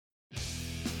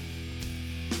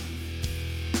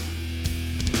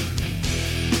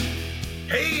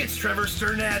Hey, it's Trevor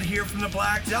Sternad here from the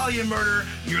Black Dahlia Murder.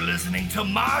 You're listening to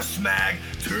Mosh Mag.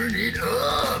 Turn it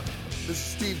up. This is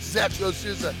Steve Zetro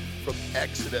Souza from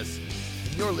Exodus,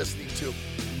 and you're listening to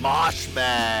Mosh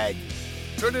Mag.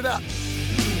 Turn it up.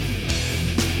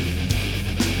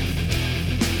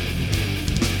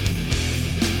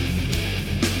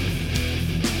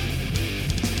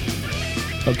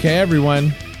 Okay,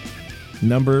 everyone.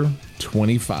 Number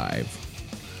 25.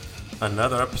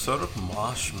 Another episode of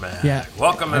Mosh Mag. Yeah.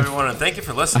 Welcome, everyone, and thank you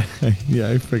for listening.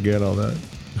 Yeah, I forget all that.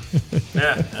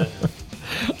 Yeah.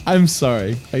 I'm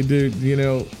sorry. I do, you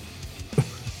know.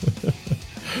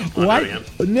 Why?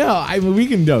 No, I mean, we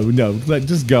can, no,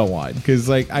 just go on. Because,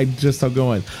 like, I'll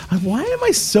go on. Why am I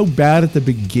so bad at the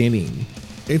beginning?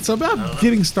 It's about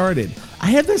getting started.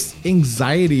 I have this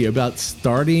anxiety about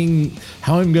starting,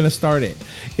 how I'm going to start it.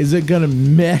 Is it going to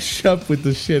mesh up with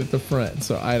the shit at the front?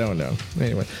 So I don't know.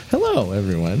 Anyway, hello,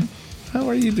 everyone. How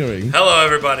are you doing? Hello,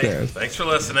 everybody. There. Thanks for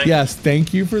listening. Yes,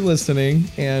 thank you for listening.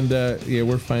 And yeah,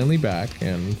 we're finally back.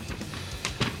 And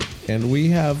we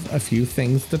have a few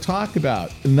things to talk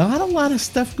about. Not a lot of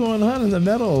stuff going on in the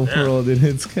metal world. And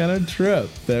it's kind of trip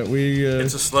that we...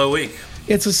 it's a slow week.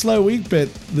 It's a slow week,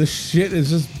 but the shit is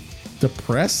just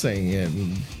depressing,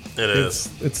 and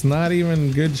it's not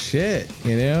even good shit,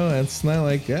 you know. It's not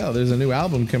like, oh, there's a new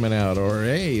album coming out, or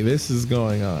hey, this is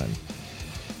going on.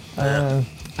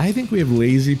 I think we have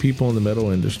lazy people in the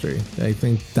metal industry. I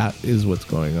think that is what's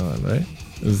going on, right?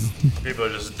 People are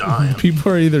just dying.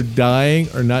 People are either dying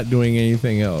or not doing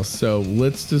anything else. So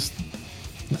let's just...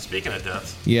 Speaking of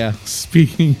death. Yeah,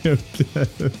 speaking of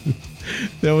death.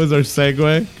 That was our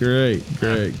segue? Great.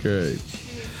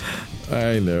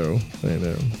 I know.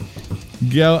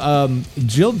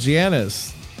 Jill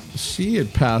Janis, she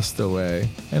had passed away.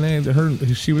 And I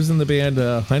heard she was in the band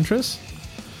Huntress.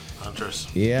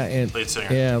 Yeah, and lead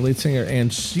singer. Yeah, lead singer.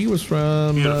 And she was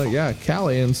from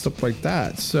Cali and stuff like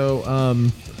that. So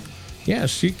yeah,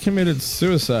 she committed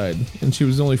suicide, and she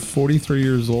was only 43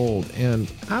 years old,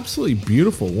 and absolutely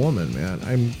beautiful woman,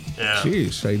 man.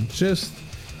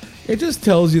 It just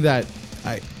tells you that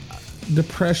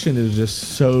depression is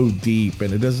just so deep,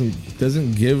 and it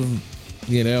doesn't give,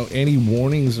 you know, any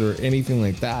warnings or anything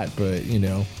like that. But you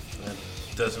know, it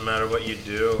doesn't matter what you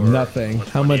do. Or nothing.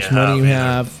 How much money you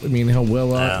have. I mean, how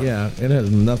well off. Yeah, it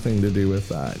has nothing to do with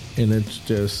that. And it's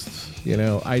just, you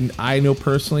know, I know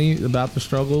personally about the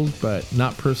struggles, but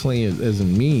not personally as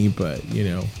in me, but you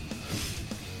know,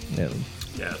 it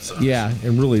sucks. Yeah, it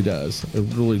really does. It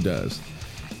really does.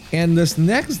 And this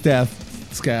next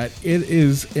death, Scott, it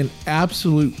is an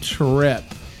absolute trip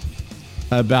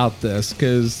about this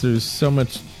because there's so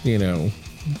much, you know,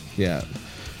 Yeah,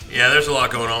 there's a lot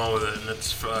going on with it, and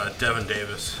it's Devin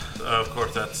Davis. Of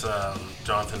course, that's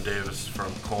Jonathan Davis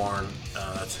from Korn.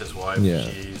 That's his wife. Yeah.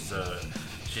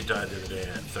 She died the other day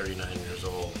at 39 years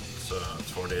old, so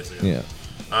it's 4 days ago. Yeah.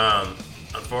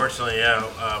 Unfortunately,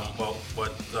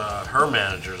 what her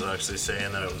manager is actually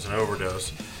saying that it was an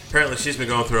overdose. Apparently, she's been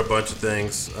going through a bunch of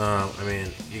things. I mean,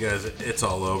 you guys, it's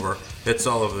all over. It's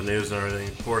all over the news and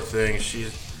everything. Poor thing. She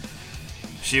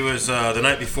was the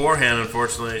night beforehand.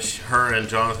 Unfortunately, her and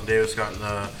Jonathan Davis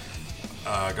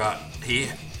he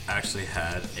actually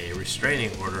had a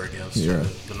restraining order against her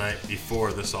the night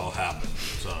before this all happened.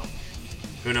 So,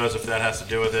 who knows if that has to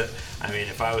do with it? I mean,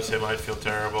 if I was him, I'd feel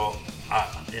terrible.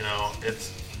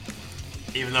 It's.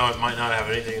 Even though it might not have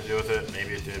anything to do with it,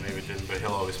 maybe it did, maybe it didn't, but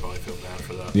he'll always probably feel bad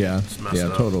for that. Yeah,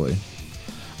 totally.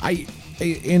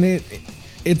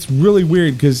 It's really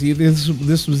weird because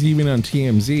this was even on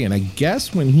TMZ, and I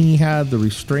guess when he had the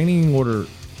restraining order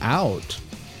out,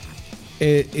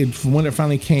 when it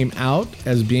finally came out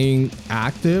as being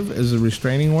active as a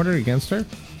restraining order against her,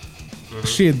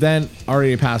 she had then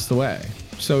already passed away.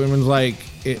 So it was like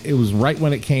it was right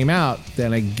when it came out.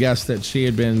 Then I guess that she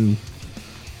had been.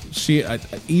 I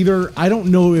don't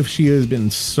know if she has been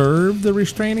served the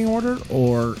restraining order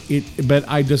but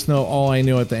I just know all I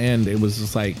know at the end, it was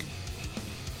just like,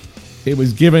 it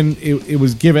was given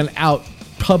out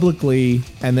publicly,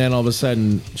 and then all of a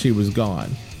sudden she was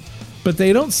gone. But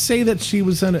they don't say that she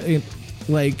was they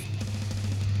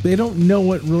don't know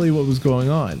what was going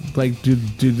on. Like, do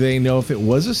they know if it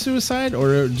was a suicide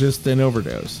or just an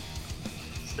overdose?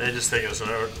 They just think it was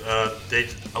they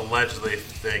allegedly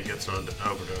think it's an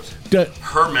overdose.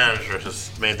 Her manager has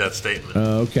made that statement.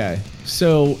 Okay.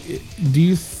 So, I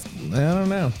don't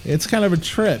know. It's kind of a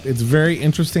trip. It's very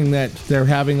interesting that they're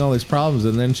having all these problems,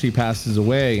 and then she passes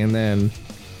away, and then...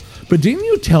 But didn't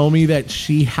you tell me that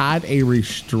she had a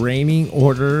restraining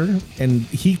order and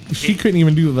she couldn't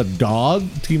even do the dog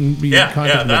to be in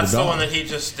contact with that's the the dog? one that he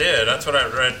just did. That's what I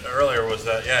read earlier. Was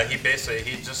that he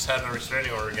just had a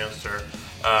restraining order against her,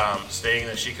 stating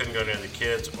that she couldn't go near the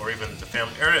kids or even the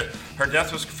family. Her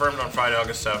death was confirmed on Friday,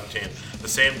 August 17th. The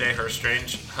same day, her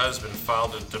estranged husband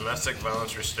filed a domestic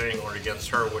violence restraining order against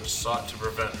her, which sought to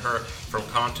prevent her from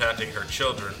contacting her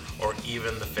children or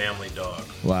even the family dog.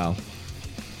 Wow.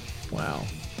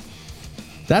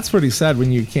 That's what he said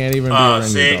when you can't even be around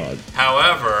your dog.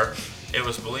 However, it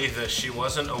was believed that she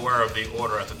wasn't aware of the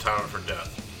order at the time of her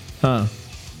death. Huh.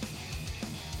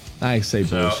 I say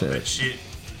bullshit.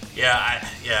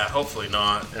 Hopefully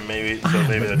not. And maybe that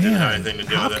didn't have anything to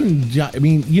do with it. I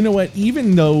mean, you know what?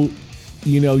 Even though,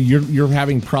 you're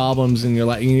having problems and you're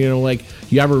like, you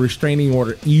have a restraining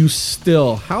order, you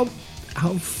still, how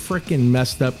freaking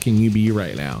messed up can you be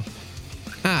right now?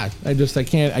 I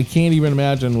can't even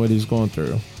imagine what he's going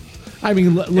through. I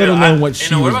mean, let alone what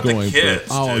she was going through.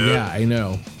 Oh, dude? yeah, I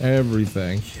know.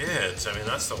 Everything. Kids, I mean,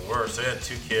 that's the worst. They had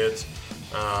 2 kids,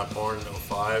 born in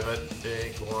 05, I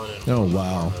think, one in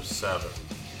wow. 07.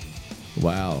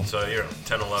 Wow. So you're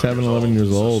 10, 11 7, 11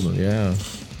 years old, yeah.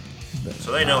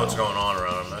 So they know what's going on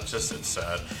around them. It's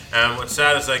sad. And what's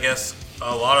sad is, I guess,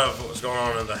 a lot of what was going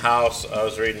on in the house I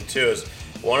was reading, too, is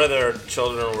one of their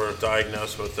children were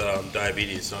diagnosed with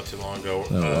diabetes not too long ago.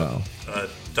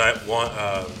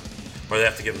 Where they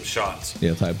have to give them shots.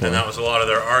 Yeah, type 1. And that was a lot of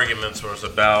their arguments was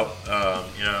about,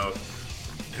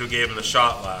 who gave them the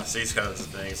shot last, these kinds of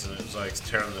things. And it was like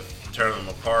tearing them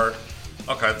apart,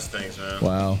 all kinds of things, man.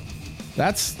 Wow.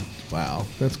 That's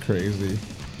crazy.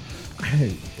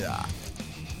 I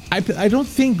don't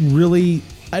think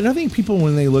people,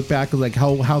 when they look back, like,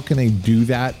 how can they do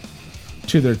that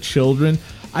to their children?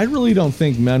 I really don't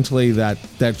think mentally that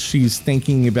she's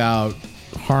thinking about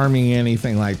harming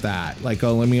anything like that. Like,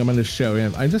 I'm going to show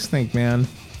him. I just think, man,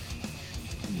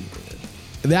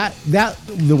 that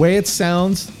the way it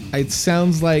sounds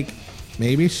like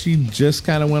maybe she just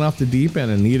kind of went off the deep end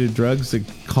and needed drugs to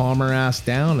calm her ass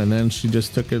down, and then she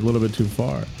just took it a little bit too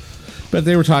far. But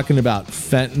they were talking about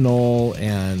fentanyl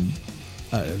and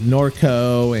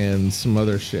Norco and some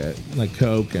other shit, like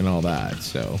coke and all that.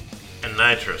 So. And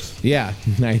nitrous. Yeah,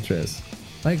 nitrous.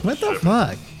 Like, what the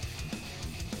fuck?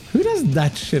 Who does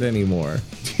that shit anymore?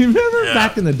 Do you remember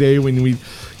back in the day when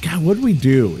what did we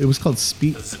do? It was called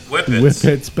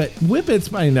Whippets. But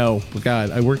Whippets, I know. God,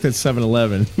 I worked at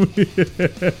 7-Eleven.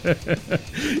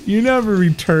 You never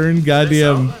returned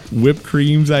goddamn whipped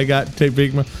creams I got to take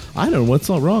big. I don't know what's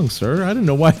all wrong, sir. I don't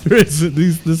know why there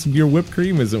isn't your whipped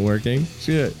cream isn't working.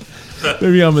 Shit.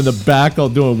 Maybe I'm in the back all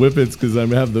doing Whippets because I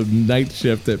have the night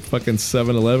shift at fucking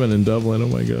 7-Eleven in Dublin. Oh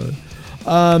my god.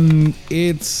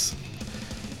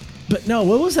 But no,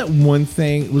 what was that one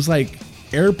thing? It was like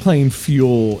airplane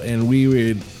fuel, and we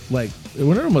would like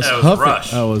whenever it was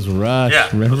Rush. Oh, it was Rush. Yeah,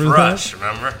 remember it was that? Rush.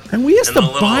 Remember? And we used to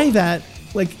buy that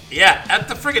like at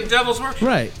the friggin' Devil's Workshop.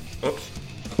 Right. Oops.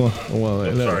 Well, I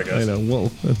know. Sorry, guys. I know. Well,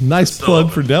 nice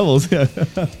plug for Devils. Yeah.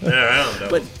 Yeah, I know.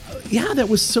 But yeah, that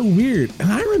was so weird.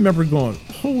 And I remember going,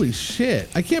 "Holy shit!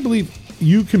 I can't believe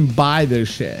you can buy this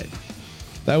shit."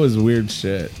 That was weird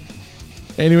shit.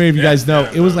 Anyway, if you guys know,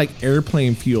 it was like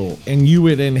airplane fuel, and you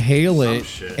would inhale it,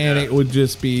 and it would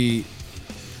just be.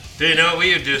 Do you know what?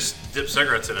 We would just dip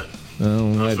cigarettes in it.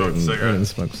 Oh, I didn't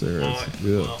smoke cigarettes.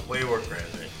 Well, we were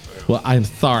crazy. Well, I'm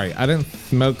sorry. I didn't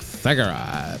smoke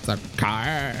cigarettes.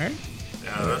 Okay.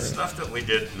 Yeah, that's stuff that we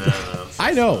did. No,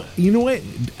 I know. You know what?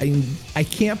 I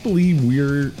can't believe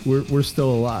we're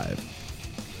still alive.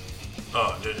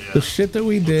 Oh, did you? The shit that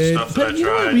we did, but you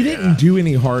know what? We didn't do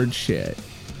any hard shit,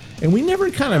 and we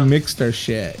never kind of mixed our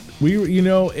shit. We were,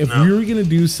 if we were gonna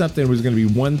do something, it was gonna be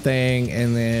one thing,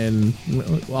 and then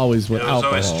always with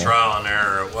alcohol. It was always trial and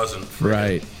error. It wasn't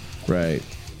free. Right.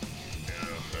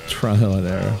 Trial and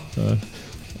error.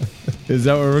 Is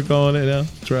that what we're calling it now?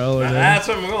 Trial and error. That's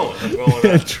what I'm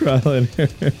going. Trial and error.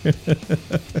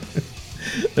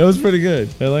 That was pretty good.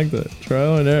 I like that.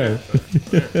 Trial and error.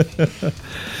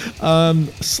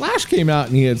 Slash came out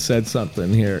and he had said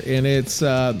something here, and it's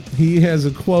he has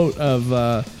a quote of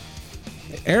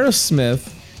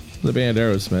Aerosmith. The band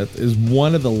Aerosmith is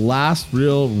one of the last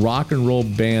real rock and roll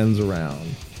bands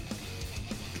around.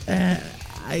 I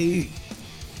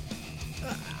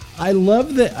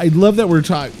love that we're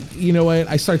talking. You know what?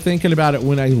 I start thinking about it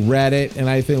when I read it, and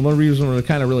I think one reason we're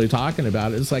kind of really talking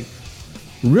about it is like,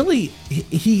 really,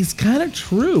 he's kind of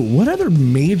true. What other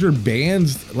major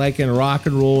bands like in rock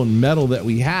and roll and metal that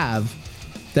we have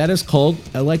that is called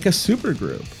like a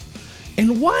supergroup?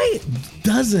 And why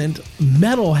doesn't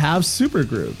metal have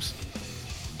supergroups?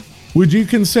 Would you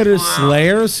consider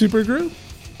Slayer a supergroup?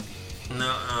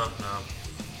 No.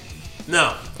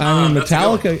 No. I mean, that's a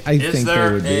good Metallica, one. I Is think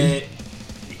there they would be.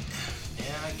 Yeah,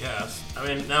 I guess. I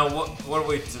mean, now what are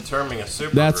we determining a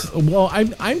supergroup? That's well,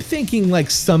 I'm thinking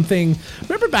like something.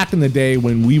 Remember back in the day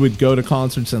when we would go to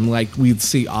concerts and like we'd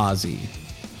see Ozzy.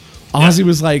 Ozzy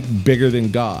was like bigger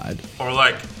than God. Or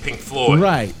like Pink Floyd.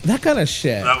 Right. That kind of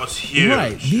shit. That was huge.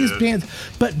 Right. These dude. bands.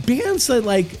 But bands that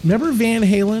like, remember Van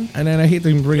Halen? And then I hate to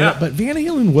even bring it up, but Van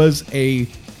Halen was a,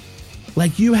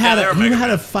 like you had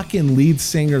a fucking lead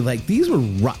singer. Like these were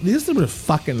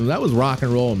fucking, that was rock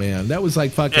and roll, man. That was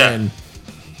like fucking,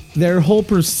 their whole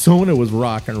persona was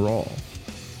rock and roll.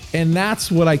 And that's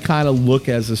what I kind of look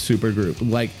as a supergroup.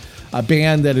 Like a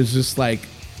band that is just like,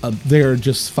 they're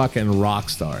just fucking rock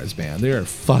stars, man. They're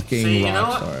fucking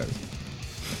rock stars.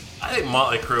 I think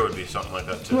Motley Crue would be something like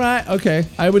that too. Right, okay.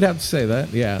 I would have to say that,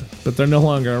 yeah. But they're no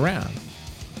longer around.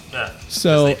 Yeah.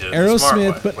 So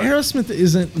Aerosmith, but Aerosmith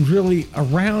isn't really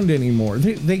around anymore.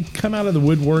 They come out of the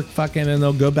woodwork fucking and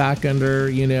they'll go back under,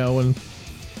 and...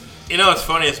 You know what's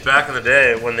funny? It's back in the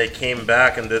day when they came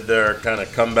back and did their kind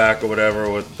of comeback or whatever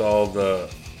with all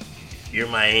the You're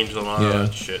My Angel and all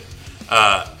that shit.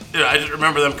 I just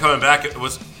remember them coming back. It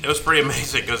was pretty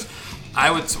amazing because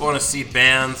I would want to see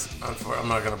bands. I'm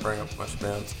not going to bring up a bunch of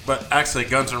bands, but actually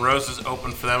Guns N' Roses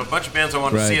opened for them. A bunch of bands I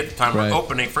wanted to see at the time were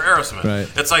opening for Aerosmith.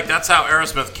 Right. It's like that's how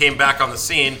Aerosmith came back on the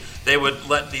scene. They would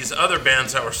let these other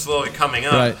bands that were slowly coming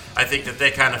up, I think that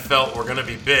they kind of felt were going to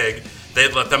be big.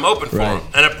 They'd let them open for them,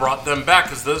 and it brought them back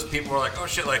because those people were like, oh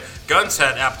shit, like Guns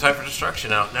had Appetite for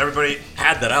Destruction out, and everybody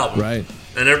had that album. Right.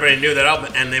 And everybody knew that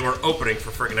album, and they were opening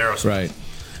for freaking Aerosmith. Right.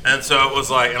 And so it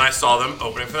was like, and I saw them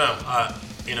opening for them.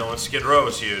 When Skid Row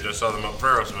was huge, I saw them up for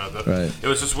Aerosmith. Right. It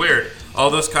was just weird. All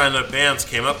those kind of bands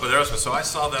came up with Aerosmith, so I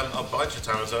saw them a bunch of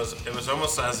times. It was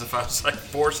almost as if I was like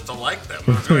forced to like them. It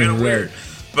was kind of weird.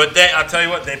 But I'll tell you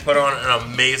what, they put on an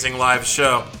amazing live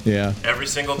show. Yeah. Every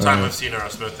single time I've seen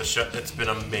Aerosmith, the show, it's been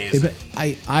amazing.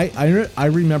 I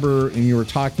remember, and you were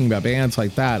talking about bands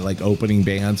like that, like opening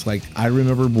bands. Like I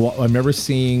remember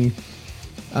seeing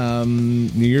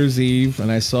New Year's Eve, and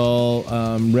I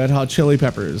saw Red Hot Chili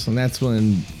Peppers, and that's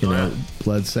when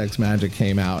Blood, Sex, Magic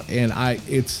came out, and I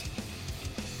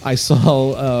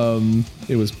saw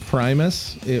it was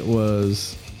Primus. It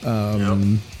was.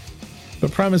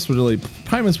 But Primus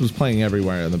was playing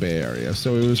everywhere in the Bay Area,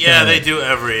 so it was. Yeah, they do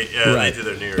they do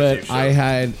their New Year's Eve show. But I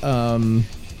had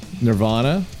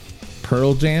Nirvana,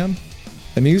 Pearl Jam,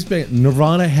 and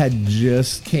Nirvana had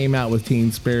just came out with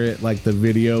Teen Spirit, like the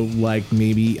video, like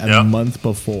maybe a month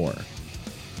before.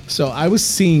 So I was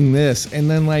seeing this, and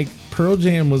then like Pearl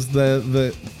Jam was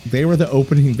they were the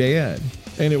opening band,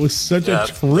 and it was such a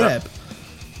trip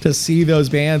to see those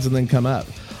bands and then come up.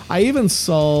 I even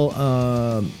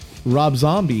saw Rob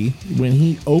Zombie when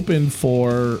he opened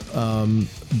for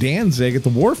Danzig at the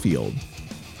Warfield.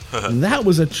 That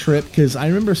was a trip because I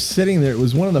remember sitting there. It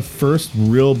was one of the first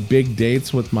real big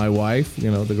dates with my wife,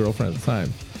 the girlfriend at the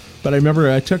time. But I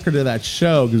remember I took her to that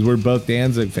show because we're both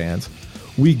Danzig fans.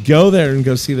 We go there and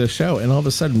go see the show, and all of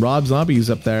a sudden Rob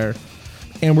Zombie's up there,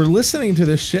 and we're listening to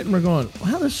this shit, and we're going,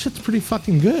 wow, this shit's pretty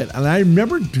fucking good. And I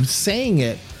remember saying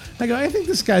it. I go, I think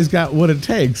this guy's got what it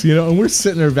takes, and we're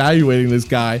sitting there evaluating this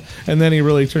guy, and then he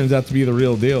really turns out to be the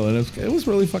real deal, and it was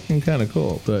really fucking kind of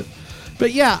cool. But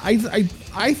yeah,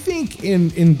 I think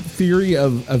in theory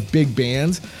of big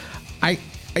bands, I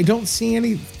don't see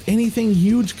anything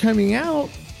huge coming out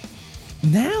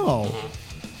now.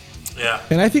 Mm-hmm. Yeah,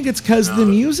 and I think it's because the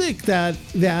music that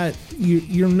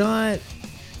you're not.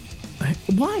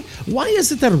 Why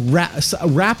is it that a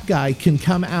rap guy can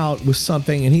come out with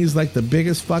something and he's like the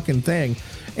biggest fucking thing,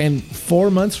 and 4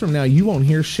 months from now you won't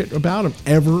hear shit about him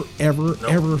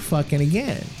ever fucking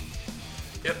again?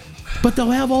 Yep. But they'll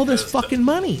have all this fucking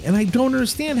money, and I don't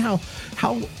understand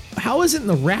how is it in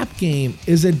the rap game?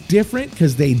 Is it different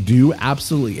because they do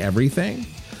absolutely everything?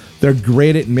 They're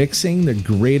great at mixing. They're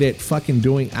great at fucking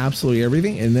doing absolutely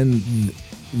everything, and then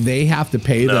they have to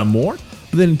pay them more.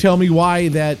 But then tell me why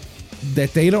that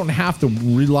they don't have to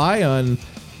rely on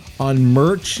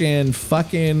merch and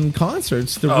fucking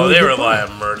concerts. They rely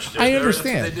on merch. Dude. I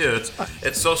understand. They do.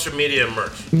 It's social media and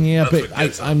merch. Yeah,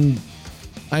 that's but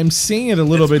I'm seeing it a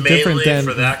little bit different than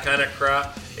for that kind of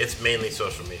crap. It's mainly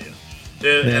social media,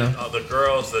 dude. Yeah. And the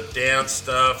girls, the dance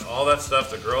stuff, all that stuff.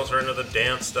 The girls are into the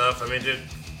dance stuff. I mean, dude.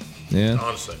 Yeah.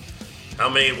 Honestly, how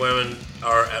many women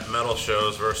are at metal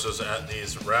shows versus at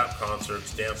these rap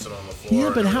concerts dancing on the floor?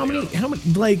 Yeah, but how many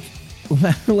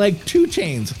like 2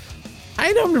 Chainz?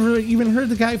 I don't ever even heard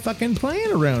the guy fucking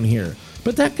playing around here,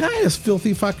 but that guy is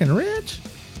filthy fucking rich.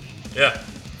 Yeah.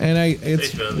 And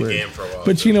it's He's been in the weird. game for a while.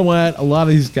 But too. you know what? A lot of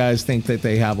these guys think that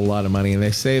they have a lot of money, and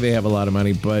they say they have a lot of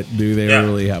money, but do they Yeah.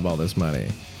 really have all this money?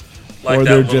 Like Or that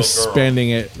they're little just girl. spending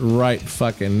it right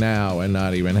fucking now and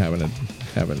not even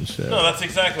having shit. No, that's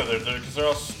exactly what they're because they're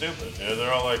all stupid. Dude.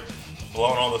 They're all like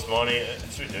blowing all this money.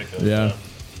 It's ridiculous. Yeah.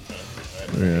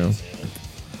 Yeah.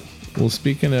 Well,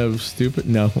 speaking of stupid,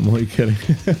 no, I'm only kidding.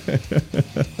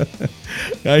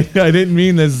 I didn't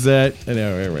mean this, Zet. I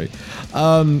know, anyway.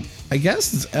 I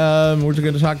guess we're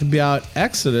going to talk about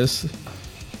Exodus.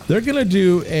 They're going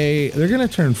to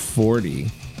turn 40.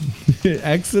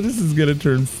 Exodus is going to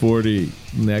turn 40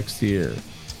 next year.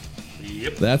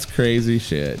 Yep. That's crazy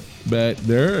shit. But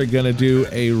they're going to do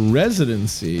a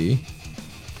residency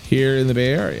here in the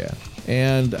Bay Area.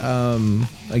 And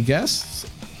I guess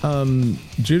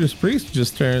Judas Priest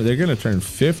they're going to turn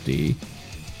 50.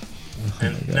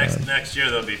 And next year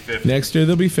they'll be 50. Next year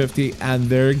they'll be 50, and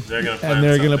they're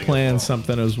gonna going to plan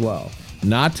something as well. something as well.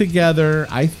 Not together.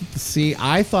 I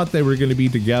thought they were going to be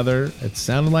together. It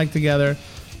sounded like together,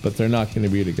 but they're not going to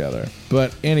be together.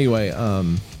 But anyway,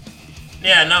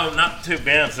 Yeah, no, not two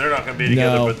bands. They're not going to be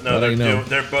together, No, but no, but I know.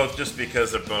 they're both just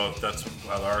because they're both. That's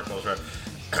how the article's read.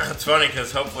 It's funny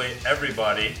because hopefully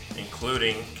everybody,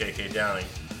 including KK Downing,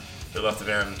 who left the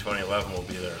band in 2011, will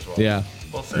be there as well. yeah.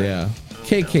 We'll see. Yeah.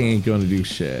 KK ain't going to do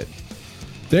shit.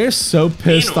 They're so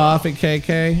pissed Meanwhile- off at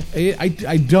KK.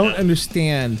 I don't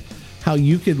understand how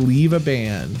you could leave a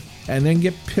band and then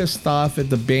get pissed off at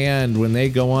the band when they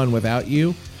go on without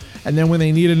you. And then when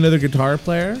they need another guitar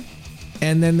player,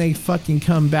 and then they fucking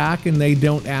come back and they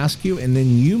don't ask you, and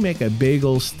then you make a big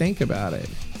old stink about it.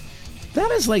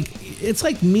 That is it's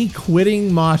like me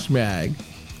quitting Mosh Mag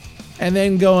and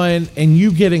then going and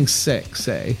you getting sick,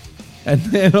 say. And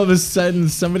then all of a sudden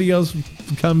somebody else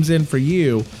comes in for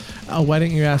you. Oh, why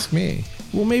didn't you ask me?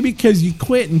 Well, maybe because you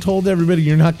quit and told everybody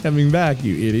you're not coming back,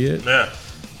 you idiot. Yeah.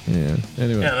 Yeah.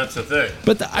 Anyway. Yeah, that's the thing.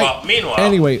 But meanwhile,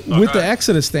 anyway, oh, with go the ahead.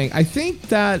 Exodus thing, I think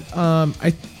that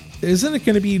isn't it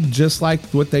going to be just like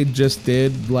what they just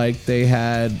did? Like they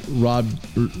had Rob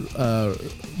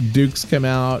Dukes come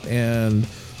out, and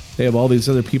they have all these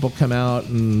other people come out,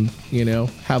 and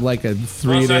have like a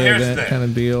 3-day here's the event thing. kind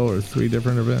of deal, or 3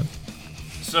 different events.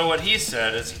 So what he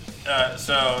said is,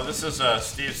 so this is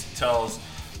Steve tells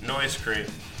Noise Creep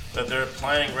that they're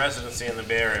planning residency in the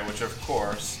Bay Area, which of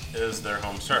course is their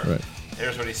home turf. Right.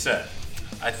 Here's what he said.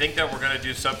 I think that we're going to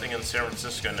do something in San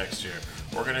Francisco next year.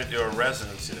 We're going to do a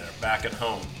residency there, back at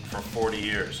home, for 40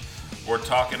 years. We're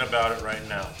talking about it right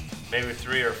now. Maybe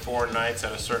 3 or 4 nights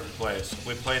at a certain place.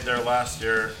 We played there last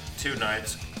year 2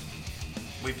 nights.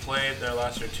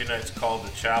 Called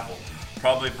the Chapel.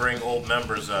 Probably bring old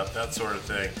members up, that sort of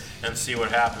thing, and see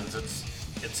what happens.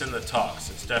 It's in the talks.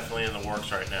 It's definitely in the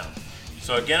works right now.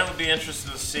 So again, it would be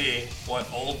interesting to see what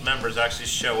old members actually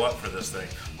show up for this thing.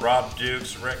 Rob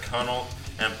Dukes, Rick Hunnell,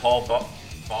 and Paul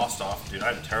Bostoff, dude,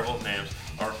 I have terrible names,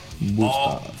 are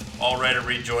all ready to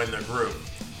rejoin the group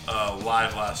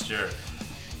live last year.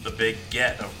 The big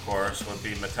get, of course, would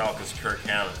be Metallica's Kirk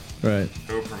Hammett, Right.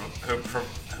 who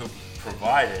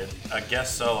provided a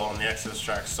guest solo on the Exodus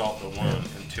track Salt the Wound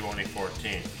in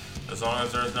 2014. As long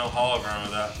as there's no hologram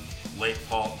of that late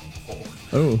Paul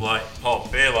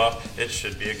Bailoff, it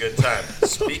should be a good time.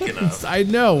 Speaking of, I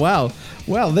know. Wow.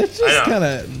 Well, let's just kind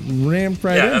of ramp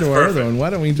right Yeah, into that's our other perfect. one. Why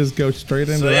don't we just go straight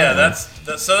into so that? yeah, one?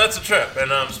 that's a trip.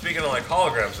 And speaking of like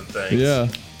holograms and things, Yeah.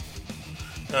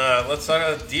 let's talk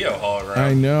about Dio hologram.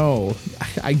 I know.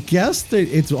 I guess that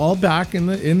it's all back in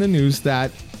the news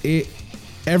that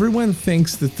everyone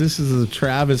thinks that this is a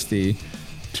travesty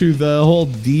to the whole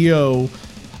Dio.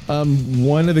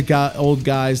 One of the old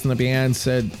guys in the band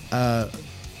said,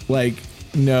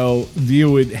 no,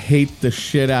 Dio would hate the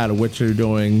shit out of what you're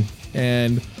doing,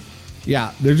 and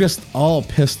yeah, they're just all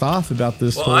pissed off about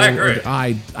this. Well, I agree.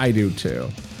 I do too.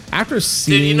 After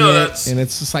seeing it, and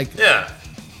it's just like, yeah.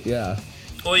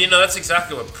 Well, that's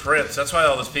exactly what Prince. That's why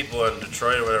all those people in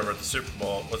Detroit or whatever at the Super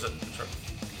Bowl was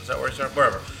that where he started?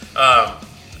 Wherever.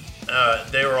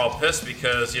 They were all pissed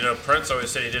because Prince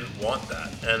always said he didn't want that,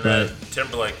 and then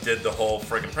Timberlake did the whole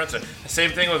freaking Prince thing.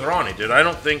 Same thing with Ronnie, dude. I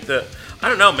don't think that. I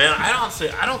don't know, man.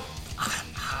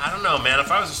 I don't know, man.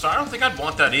 If I was a star, I don't think I'd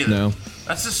want that either. No.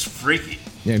 That's just freaky.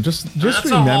 Yeah, just that's a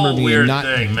remember whole me weird and not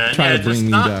thing, man. try Yeah, to bring just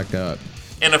me not- back up.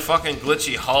 In a fucking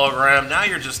glitchy hologram.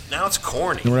 Now it's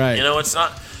corny. Right. It's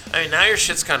not. I mean, now your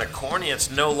shit's kind of corny.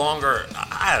 It's no longer.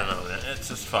 I don't know, man. It's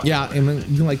just fucking. Yeah, weird. and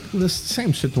then, like the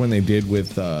same shit when they did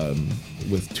with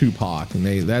Tupac, and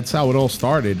that's how it all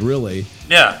started, really.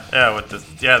 Yeah,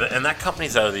 and that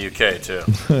company's out of the UK too.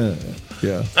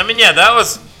 Yeah. I mean, yeah, that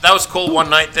was cool one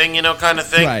night thing, kind of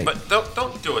thing. Right. But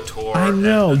don't do a tour. I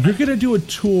know. You're going to do a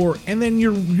tour, and then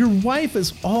your wife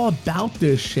is all about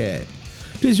this shit.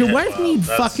 Does your wife need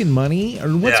fucking money, or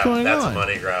what's going that's on? A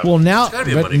money grab. Well, now, It's gotta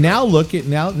be a but money now grab. look at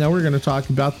now we're going to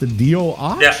talk about the deal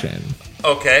auction.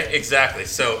 Okay, exactly.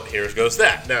 So here goes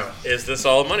that. Now, is this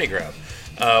all a money grab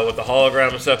with the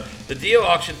hologram and stuff? The Dio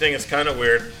auction thing is kind of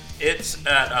weird. It's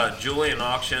at Julian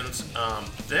Auctions.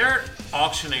 They're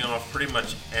auctioning off pretty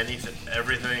much anything,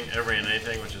 everything, every and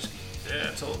anything, which is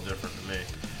it's a little different to me.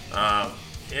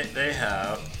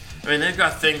 They've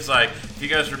got things like, if you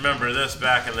guys remember this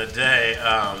back in the day,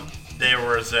 there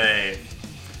was a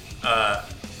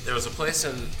place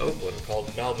in Oakland called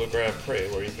Malibu Grand Prix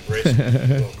where you could race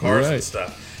little cars and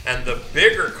stuff. And the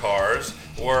bigger cars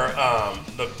were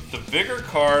the bigger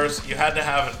cars. You had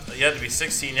to be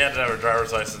 16. You had to have a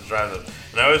driver's license to drive them.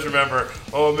 And I always remember,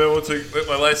 oh man, once I get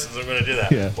my license, I'm going to do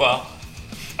that. Yeah. Well,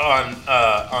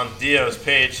 on Dio's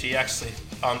page, he actually.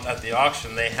 At the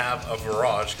auction, they have a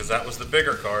Virage because that was the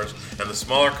bigger cars, and the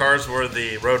smaller cars were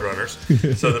the Roadrunners.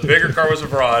 So the bigger car was a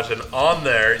Virage, and on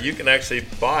there you can actually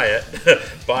buy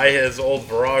his old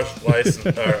Virage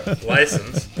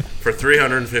license for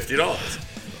 $350.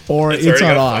 Or it's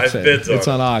on auction. It's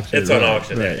on auction. It's on right,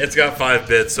 auction. right. It's got 5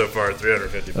 bids so far,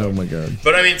 $350. Oh my god!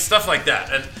 But I mean, stuff like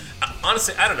that, and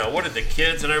honestly, I don't know. What did the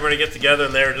kids and everybody get together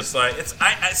and they were just like,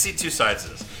 I see two sides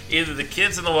of this. Either the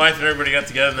kids and the wife and everybody got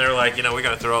together and they're like, we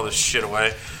got to throw all this shit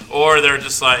away, or they're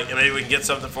just like, maybe we can get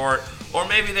something for it, or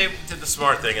maybe they did the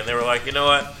smart thing and they were like, you know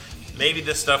what, maybe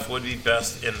this stuff would be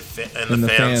best in the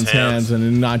fans' hands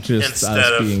and not just instead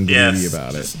us of being greedy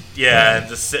about it. And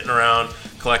just sitting around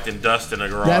collecting dust in a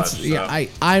garage.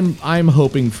 I'm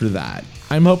hoping for that.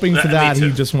 I'm hoping for that. Me too.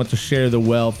 He just wants to share the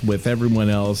wealth with everyone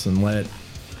else and let.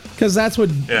 Because that's what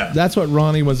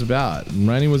Ronnie was about.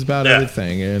 Ronnie was about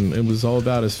everything, and it was all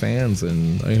about his fans.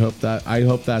 And I hope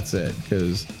that's it.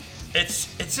 Because it's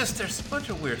just there's a bunch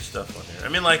of weird stuff on here. I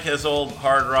mean, like his old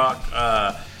Hard Rock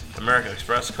American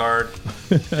Express card,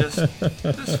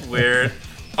 just weird.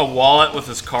 A wallet with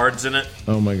his cards in it.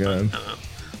 Oh my god!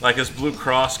 Like his Blue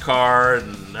Cross card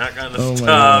and that kind of stuff. My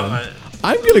god.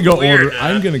 I'm gonna go order. Man.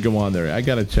 I'm gonna go on there. I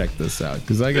gotta check this out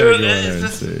because I gotta go on there and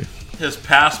see. His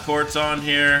passport's on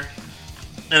here.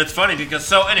 And it's funny because,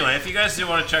 so anyway, if you guys do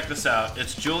want to check this out,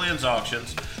 it's Julian's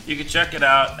Auctions. You can check it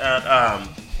out at,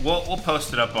 we'll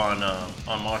post it up on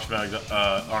Moshmag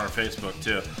on our Facebook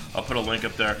too. I'll put a link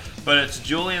up there. But it's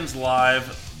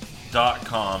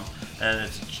julianslive.com and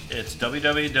it's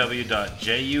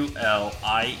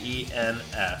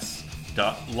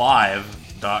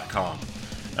www.juliens.live.com.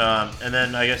 And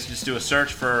then I guess you just do a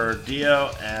search for Dio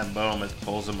and boom, it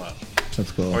pulls him up.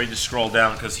 That's cool. Or you just scroll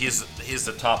down because he's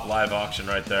the top live auction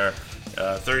right there.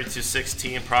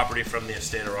 3216 property from the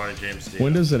estate of Ronnie James Dio.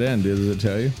 When does it end? Does it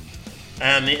tell you?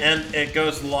 And the end, it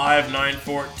goes live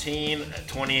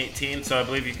 9/14/2018. So I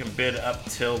believe you can bid up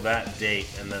till that date,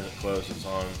 and then it closes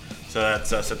on. So that's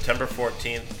September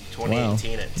 14th,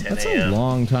 2018 at 10 a.m. That's a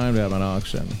long time to have an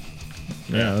auction.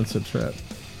 Yeah, that's a trip.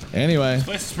 Anyway, this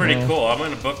place is pretty cool. I'm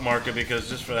going to bookmark it because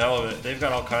just for the hell of it, they've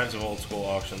got all kinds of old school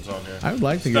auctions on here. I would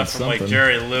like to stuff get from something. like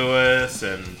Jerry Lewis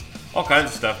and all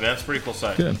kinds of stuff, man. It's a pretty cool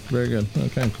site. Good, very good.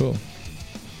 Okay, cool.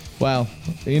 Wow,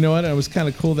 you know what? It was kind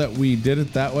of cool that we did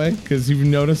it that way because you've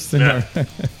noticed in our as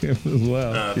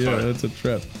well. That's funny. That's a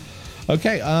trip.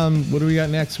 Okay, what do we got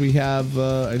next? We have,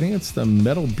 I think it's the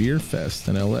Metal Beer Fest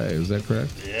in LA. Is that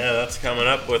correct? Yeah, that's coming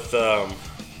up with.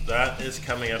 That is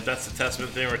coming up. That's the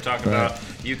Testament thing we're talking about.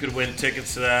 You could win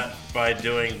tickets to that by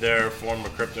doing their form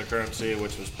of cryptocurrency,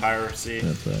 which was piracy.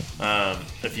 That's right.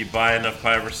 If you buy enough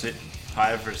piracy,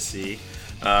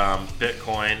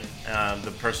 Bitcoin,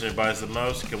 the person who buys the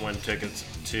most can win tickets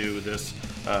to this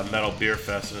Metal Beer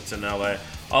Fest, and it's in LA.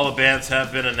 All the bands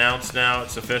have been announced now.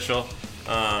 It's official.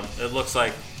 It looks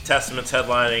like Testament's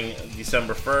headlining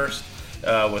December 1st.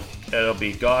 It'll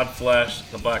be Godflesh,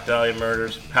 the Black Dahlia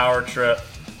Murders, Power Trip,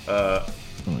 oh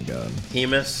my god,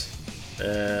 Hemus,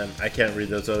 and I can't read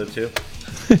those other two.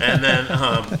 And then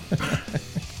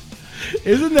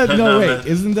isn't that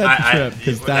isn't that the trip?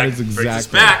 Because that is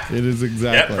exactly it is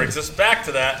exactly. That brings us back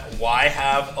to that. Why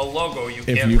have a logo you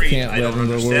if can't you read? Can't I don't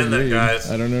understand that, guys.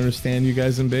 I don't understand you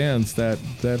guys in bands that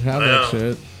have that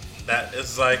shit. That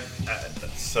is like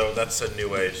so. That's a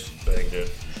new age thing,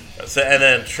 dude. So, and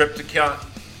then Triptychon,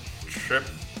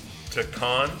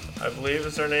 I believe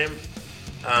is their name.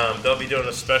 They'll be doing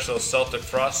a special Celtic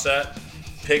Frost set.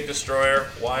 Pig Destroyer,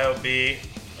 YOB,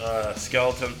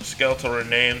 Skeletal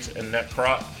Remains, and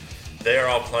Necrot. They are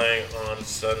all playing on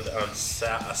Sunday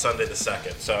the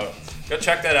 2nd. So go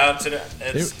check that out.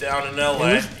 It's down in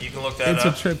LA. You can look that up.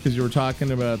 It's a trip because you were talking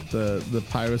about the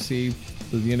piracy,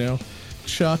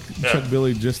 Chuck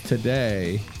Billy just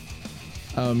today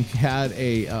had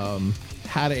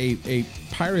a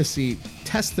Piracy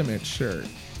Testament shirt.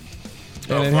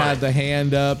 And it had the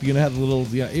hand up, had the little,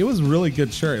 it was a really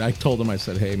good shirt. I told him, I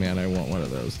said, hey, man, I want one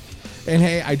of those. And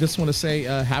hey, I just want to say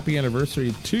happy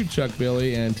anniversary to Chuck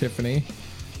Billy and Tiffany.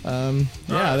 Nice.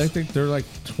 Yeah, I think they're like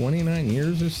 29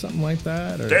 years or something like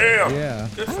that. Or, damn. Yeah.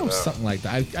 Good I don't know, something like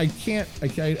that.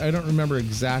 I don't remember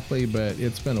exactly, but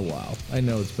it's been a while. I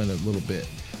know it's been a little bit.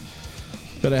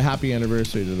 But a happy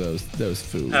anniversary to those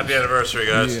fools. Happy anniversary,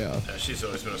 guys. Yeah. She's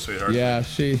always been a sweetheart. Yeah,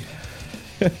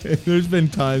 there's been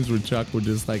times where Chuck would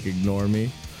just like ignore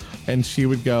me, and she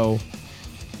would go,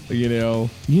 you know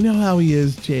how he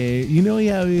is, Jay. You know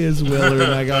how he is, Willard.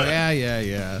 And I go,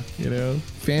 yeah.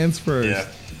 Fans first. Yeah.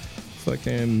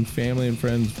 Fucking family and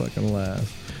friends fucking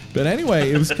last. But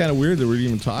anyway, it was kind of weird that we're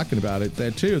even talking about it.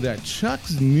 That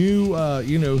Chuck's new,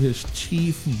 his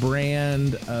chief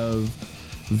brand of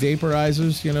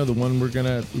vaporizers, the one we're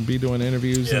gonna be doing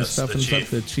interviews and stuff and stuff.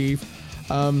 The Chief.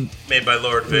 Made by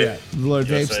Lord Vape. Yeah, Lord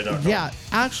Vape. Yeah,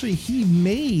 actually, he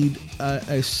made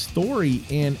a story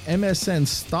in MSN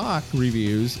Stock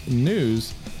Reviews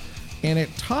News, and it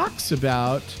talks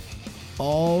about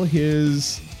all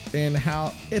his and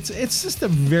how it's just a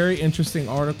very interesting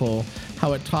article.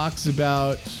 How it talks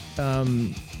about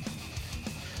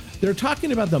they're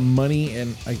talking about the money,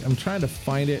 and I'm trying to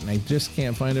find it, and I just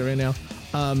can't find it right now.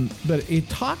 But it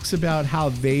talks about how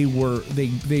they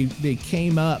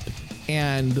came up.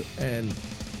 And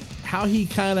how he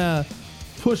kind of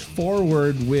pushed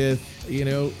forward with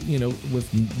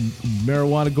with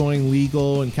marijuana going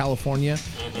legal in California,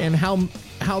 and how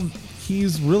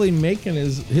he's really making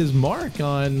his mark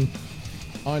on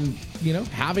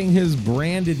having his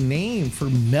branded name for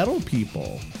metal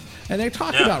people. And they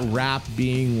talk about rap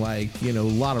being like a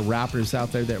lot of rappers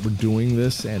out there that were doing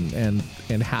this and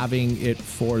having it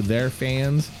for their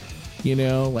fans.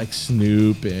 Like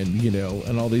Snoop and,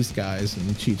 and all these guys and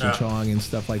Cheech and Chong and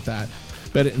stuff like that.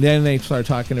 But then they start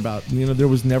talking about, there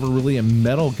was never really a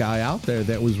metal guy out there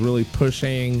that was really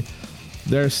pushing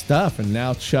their stuff. And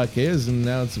now Chuck is, and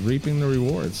now it's reaping the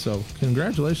rewards. So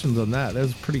congratulations on that.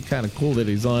 That's pretty kind of cool that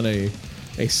he's on a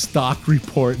stock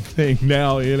report thing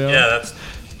now, Yeah, that's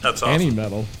awesome. Any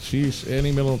metal. Sheesh,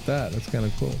 any metal at that. That's kind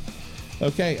of cool.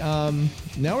 Okay,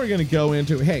 now we're going to go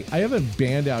into, hey, I have a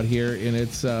band out here, and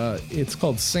it's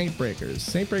called Saint Breakers.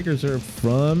 Saint Breakers are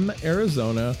from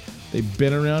Arizona. They've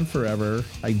been around forever.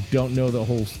 I don't know the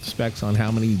whole specs on how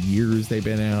many years they've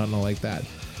been out and all like that.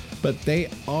 But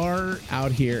they are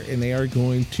out here, and they are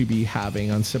going to be having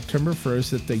on September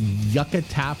 1st at the Yucca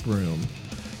Tap Room.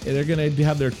 And they're going to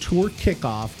have their tour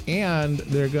kickoff, and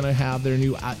they're going to have their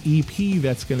new EP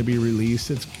that's going to be released.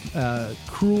 It's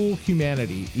Cruel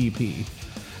Humanity EP.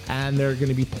 And they're going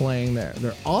to be playing there.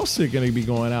 They're also going to be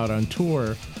going out on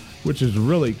tour, which is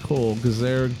really cool because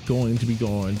they're going to be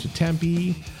going to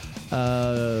Tempe,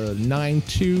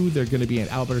 9/2. They're going to be in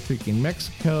Albuquerque,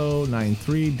 Mexico,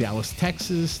 9/3, Dallas,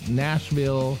 Texas,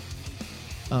 Nashville,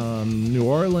 New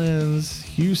Orleans,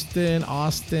 Houston,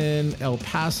 Austin, El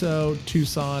Paso,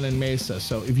 Tucson, and Mesa.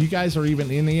 So if you guys are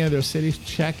even in any of those cities,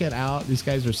 check it out. These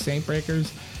guys are Saint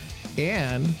Breakers.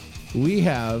 And we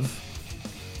have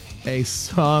a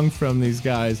song from these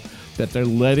guys that they're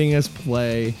letting us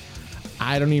play.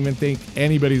 I don't even think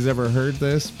anybody's ever heard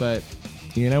this, but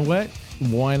you know what?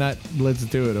 Why not? Let's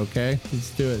do it, okay?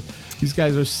 Let's do it. These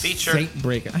guys are Saint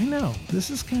Breakers. I know. This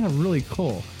is kind of really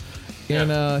cool. And,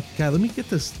 God, let me get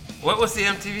this. What was the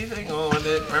MTV thing?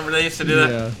 Remember they used to do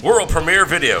that? World premiere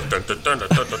video. Dun, dun, dun, dun,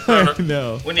 dun, dun.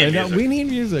 No. We need music. We need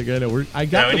music. I know. I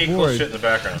got the we need board. cool shit in the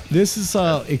background. This is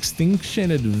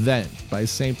Extinction Event by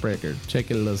Saint Breaker.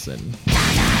 Take a listen.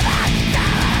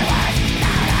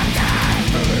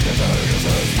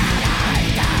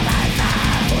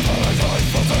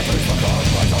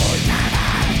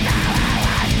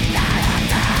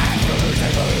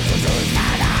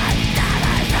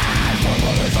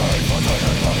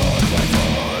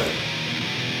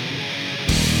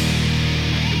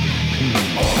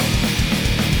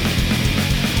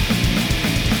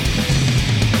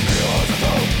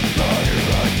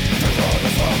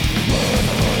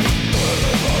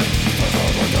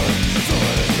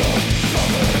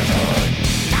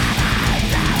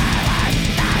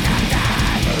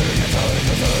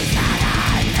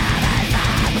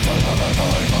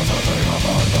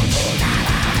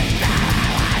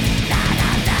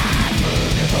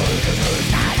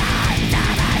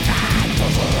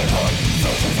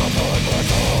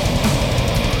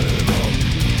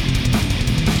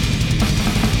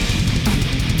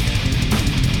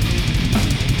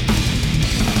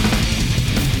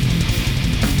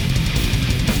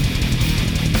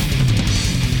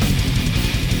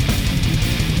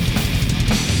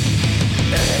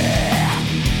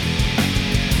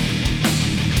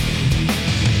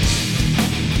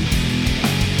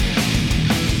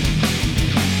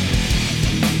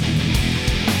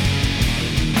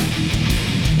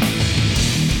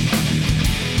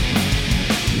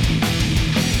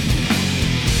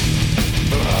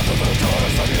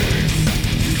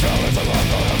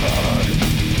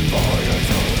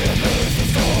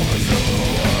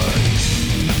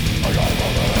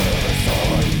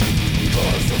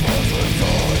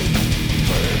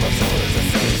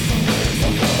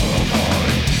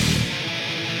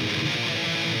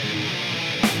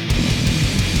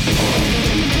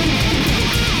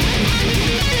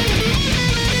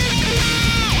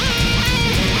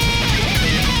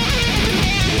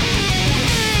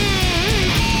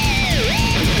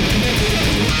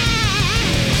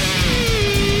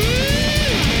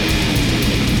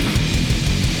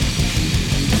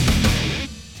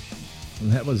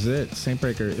 was it.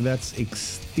 Saintbreaker. That's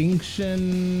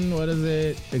Extinction. What is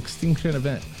it? Extinction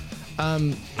Event.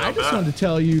 I just wanted to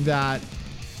tell you that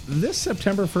this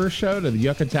September 1st show to the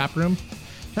Yucca Tap Room,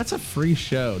 that's a free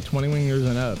show, 21 years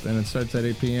and up, and it starts at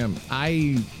 8 p.m.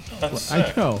 I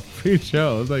know, free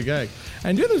show. It's like, heck.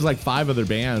 And dude, there's like 5 other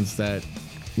bands that,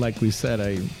 like we said,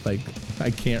 I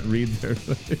can't read their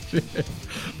shit.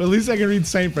 But at least I can read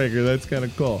Saintbreaker. That's kind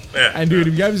of cool. Yeah, and dude,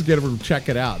 if you guys get over, check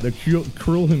it out. The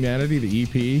Cruel Humanity, the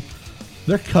EP,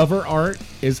 their cover art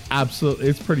is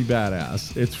it's pretty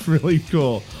badass. It's really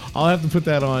cool. I'll have to put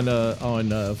that on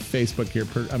Facebook here.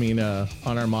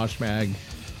 On our Mosh Mag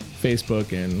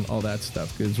Facebook and all that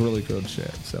stuff. It's really good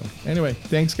shit. So anyway,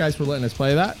 thanks guys for letting us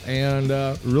play that, and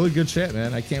really good shit,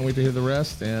 man. I can't wait to hear the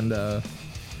rest, and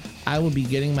I will be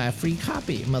getting my free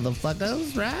copy,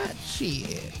 motherfuckers, right?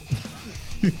 Shit.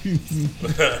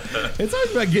 It's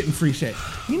always about getting free shit.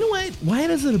 You know what? Why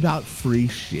is it about free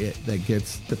shit that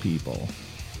gets the people?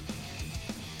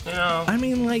 You know, I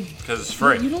mean, like, because it's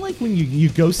free. You know, like when you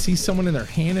go see someone and they're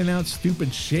handing out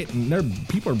stupid shit and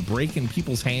people are breaking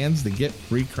people's hands to get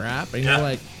free crap, and you're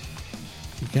like,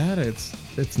 God,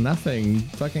 it's nothing.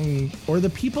 Fucking, or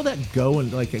the people that go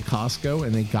and like at Costco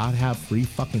and they gotta have free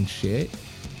fucking shit,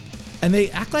 and they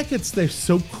act like they're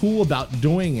so cool about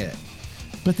doing it,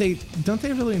 but they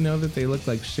really know that they look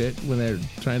like shit when they're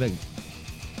trying to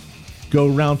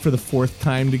go around for the 4th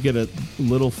time to get a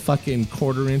little fucking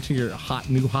quarter into your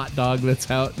new hot dog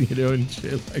that's out, you know, and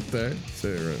shit like that. So,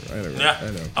 I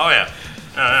know. Oh,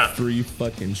 yeah. Free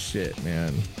fucking shit,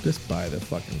 man. Just buy the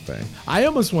fucking thing. I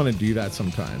almost want to do that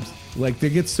sometimes. Like, they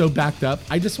get so backed up.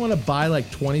 I just want to buy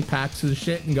like 20 packs of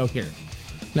shit and go, here.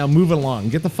 Now move along.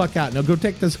 Get the fuck out. Now go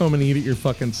take this home and eat it your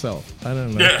fucking self. I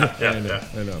don't know.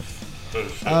 I know.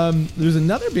 There's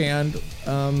another band.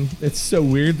 It's so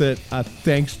weird that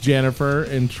thanks Jennifer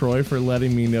and Troy for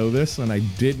letting me know this, and I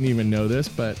didn't even know this,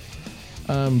 but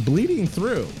Bleeding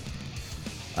Through,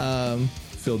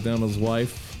 Phil Demo's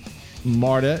wife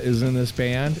Marta is in this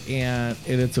band, and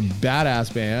it's a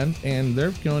badass band, and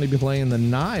they're going to be playing the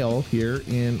Nile here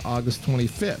in August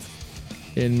 25th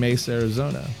in Mesa,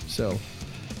 Arizona. So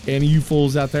any of you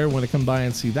fools out there want to come by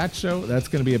and see that show, that's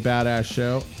going to be a badass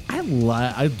show. I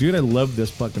love this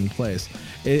fucking place.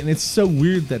 And it's so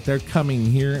weird that they're coming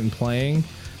here and playing.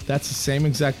 That's the same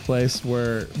exact place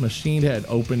where Machine Head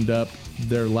opened up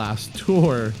their last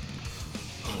tour.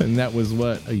 And that was,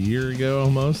 what, a year ago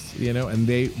almost? You know, and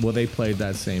they played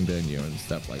that same venue and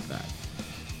stuff like that.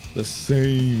 The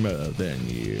same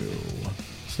venue.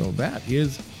 So that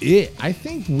is it. I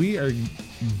think we are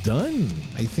done.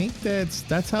 I think that's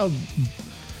how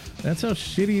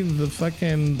shitty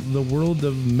the world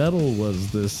of metal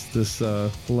was this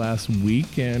last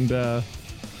week, and I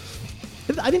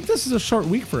think this is a short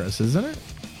week for us, isn't it?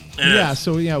 Yeah.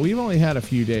 So we've only had a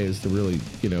few days to really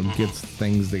get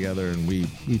things together, and we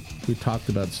talked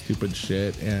about stupid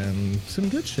shit and some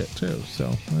good shit too. So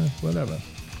whatever.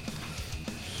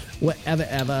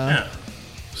 Yeah.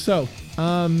 So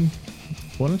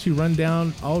why don't you run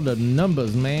down all the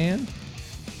numbers, man?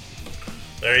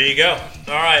 There you go.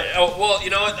 All right. Oh, well,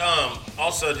 you know what?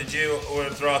 Also, did you want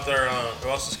to throw out there who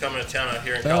else is coming to town out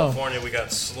here in California? We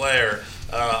got Slayer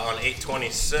on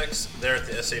 8/26 there at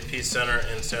the SAP Center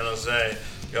in San Jose.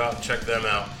 Go out and check them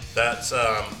out. That's,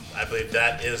 I believe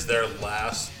that is their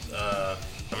last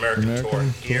American tour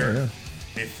here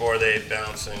before they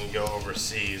bounce and go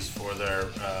overseas for their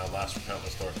Last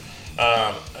Repentance tour.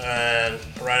 And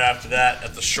right after that,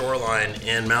 at the Shoreline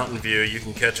in Mountain View, you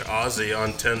can catch Ozzy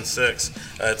on 10/6.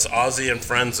 It's Ozzy and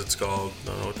Friends, it's called.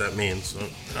 Don't know what that means.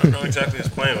 I don't know exactly who's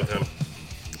playing with him.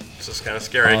 It's just kind of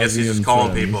scary. I guess he's just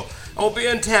calling people. I'll be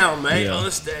in town, mate, on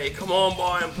this day. Come on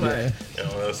by and play. You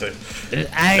know, those things.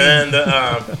 And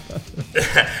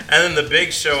then the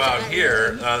big show out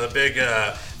here, the big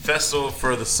festival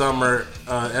for the summer,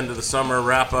 end of the summer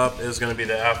wrap-up is going to be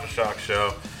the Aftershock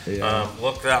show.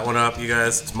 Look that one up, you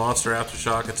guys. It's Monster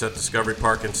Aftershock. It's at Discovery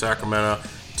Park in Sacramento.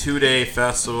 2-day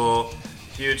festival.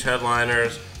 Huge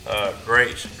headliners.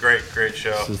 Great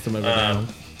show. System of a Down.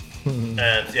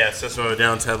 And System of a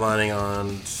Down's headlining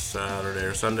on Saturday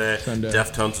or Sunday.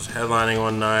 Deftones is headlining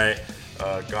one night.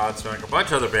 Godsmack, a bunch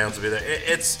of other bands will be there.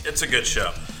 It's a good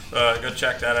show. Go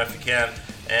check that out if you can.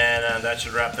 And that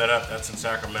should wrap that up. That's in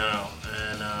Sacramento.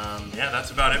 And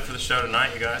that's about it for the show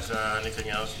tonight, you guys.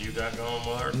 Anything else you got going,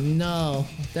 Willard? No,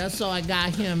 that's all I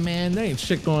got here, man. There ain't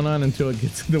shit going on until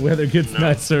the weather gets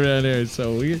nice around here.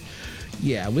 So we're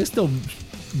still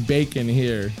baking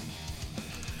here.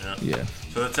 Yeah.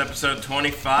 So that's episode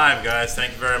 25, guys.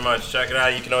 Thank you very much. Check it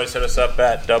out. You can always hit us up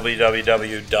at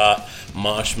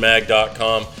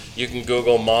www.moshmag.com. You can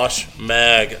Google Mosh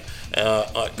Mag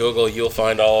Google, you'll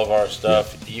find all of our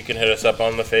stuff. You can hit us up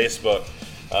on the Facebook.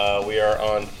 We are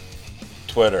on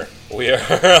Twitter. We are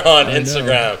on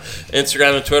Instagram.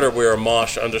 Instagram and Twitter, we are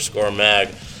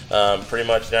Mosh_mag. Pretty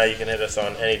much now you can hit us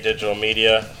on any digital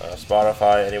media,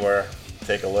 Spotify, anywhere.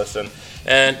 Take a listen.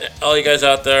 And all you guys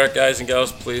out there, guys and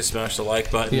gals, please smash the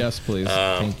like button. Yes, please.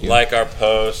 Thank you. Like our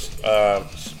post.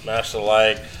 Smash the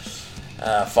like.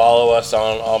 Follow us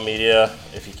on all media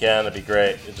if you can. That'd be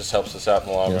great. It just helps us out in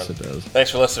the long run. Yes, it does.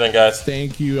 Thanks for listening, guys.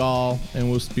 Thank you all, and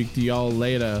we'll speak to y'all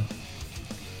later.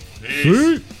 Peace.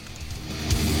 Peace.